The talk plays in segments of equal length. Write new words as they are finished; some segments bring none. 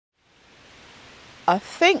I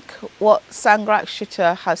think what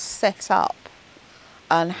Sangharakshita has set up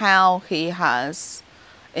and how he has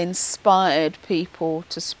inspired people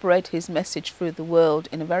to spread his message through the world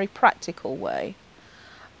in a very practical way.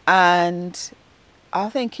 And I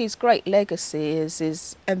think his great legacy is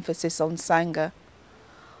his emphasis on Sangha,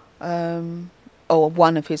 or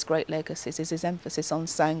one of his great legacies is his emphasis on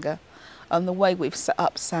Sangha and the way we've set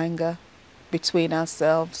up Sangha between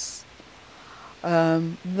ourselves.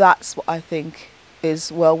 That's what I think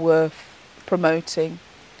is well worth promoting.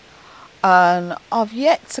 And I've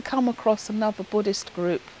yet to come across another Buddhist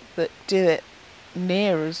group that do it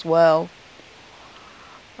near as well.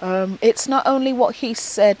 It's not only what he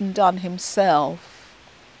said and done himself,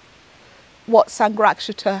 what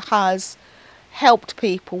Sangharakshita has helped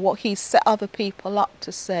people, what he's set other people up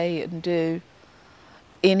to say and do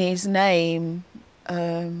in his name,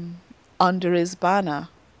 under his banner,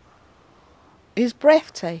 is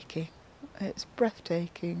breathtaking. It's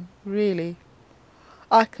breathtaking, really.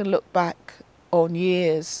 I can look back on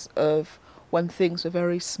years of when things were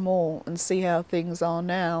very small and see how things are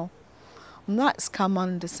now. And that's come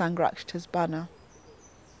under Sangharakshita's banner.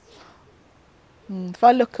 If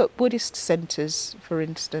I look at Buddhist centres, for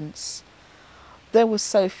instance, there were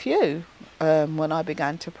so few when I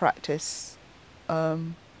began to practice.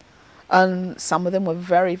 And some of them were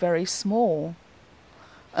very, very small.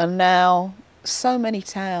 And now so many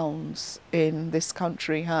towns in this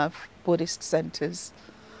country have Buddhist centres.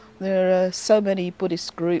 There are so many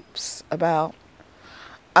Buddhist groups about,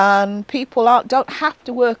 and people don't have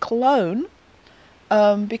to work alone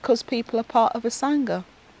because people are part of a Sangha.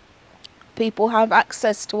 People have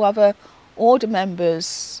access to other order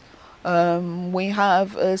members. We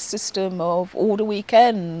have a system of order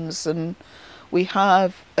weekends, and we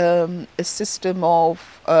have a system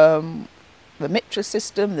of the Mitra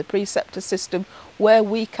system, the preceptor system, where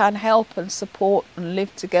we can help and support and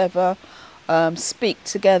live together, speak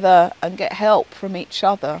together and get help from each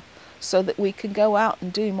other so that we can go out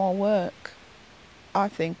and do more work. I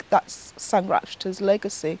think that's Sangharakshita's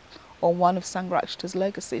legacy, or one of Sangharakshita's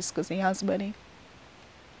legacies, because he has many.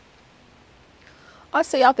 I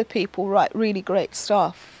see other people write really great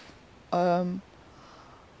stuff,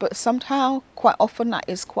 but somehow quite often that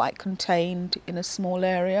is quite contained in a small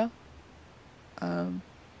area.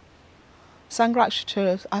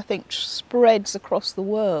 Sangharakshita, I think, spreads across the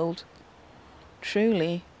world,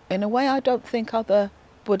 truly, in a way I don't think other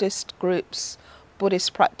Buddhist groups,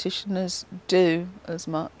 Buddhist practitioners do as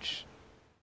much.